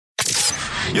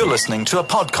You're listening to a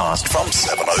podcast from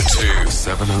 702.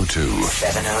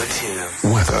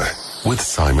 702. Weather with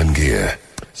Simon Gear.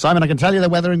 Simon, I can tell you the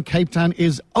weather in Cape Town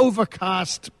is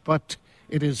overcast, but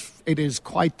it is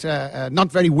quite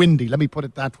not very windy. Let me put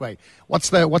it that way. What's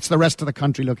the rest of the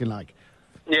country looking like?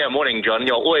 Yeah, morning, John.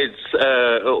 You're always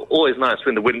nice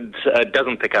when the wind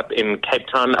doesn't pick up in Cape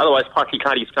Town. Otherwise, partly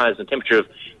cloudy skies and a temperature of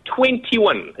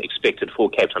 21 expected for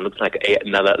Cape Town. Looks like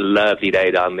another lovely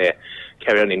day down there.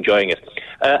 Carry on enjoying it.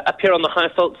 Up here on the high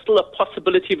veld, still a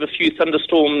possibility of a few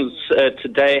thunderstorms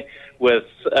today, with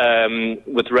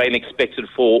rain expected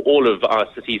for all of our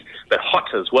cities, but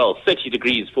hot as well. 30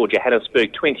 degrees for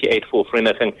Johannesburg, 28 for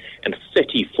Vereeniging, and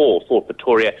 34 for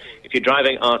Pretoria. If you're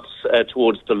driving out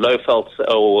towards the Lowveld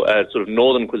or sort of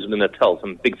northern KwaZulu-Natal,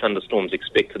 some big thunderstorms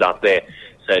expected out there.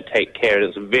 So take care.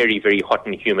 It's very, very hot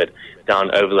and humid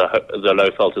down over the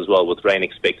Lowveld as well, with rain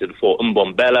expected for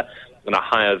Mbombela and a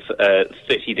high of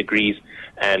 30 degrees.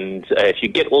 And if you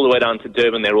get all the way down to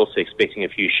Durban, they're also expecting a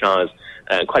few showers.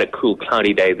 Quite a cool,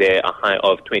 cloudy day there, a high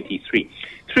of 23.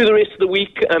 Through the rest of the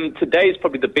week, today is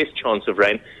probably the best chance of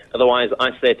rain. Otherwise,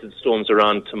 isolated storms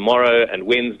around tomorrow and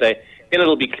Wednesday. Then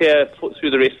it'll be clear through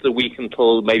the rest of the week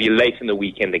until maybe late in the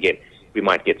weekend again. We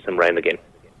might get some rain again.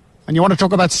 And you want to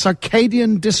talk about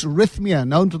circadian dysrhythmia,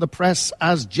 known to the press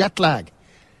as Jetlag.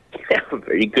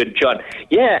 Very good, John.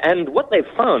 Yeah, and what they've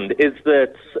found is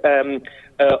that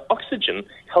oxygen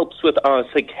helps with our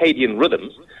circadian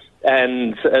rhythms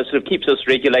and sort of keeps us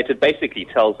regulated, basically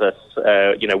tells us,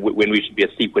 when we should be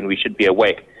asleep, when we should be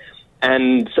awake.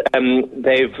 And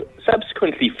they've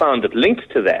subsequently found that linked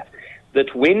to that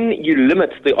when you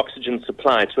limit the oxygen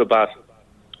supply to about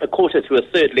a quarter to a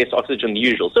third less oxygen than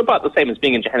usual, so about the same as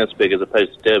being in Johannesburg as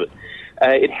opposed to Durban,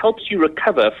 it helps you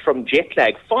recover from jet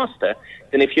lag faster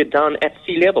than if you're down at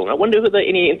sea level. And I wonder whether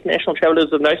any international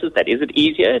travelers have noticed that. Is it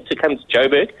easier to come to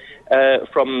Joburg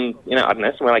from,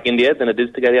 somewhere like India than it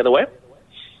is to go the other way?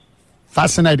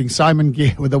 Fascinating. Simon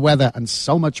Gear with the weather and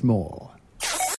so much more.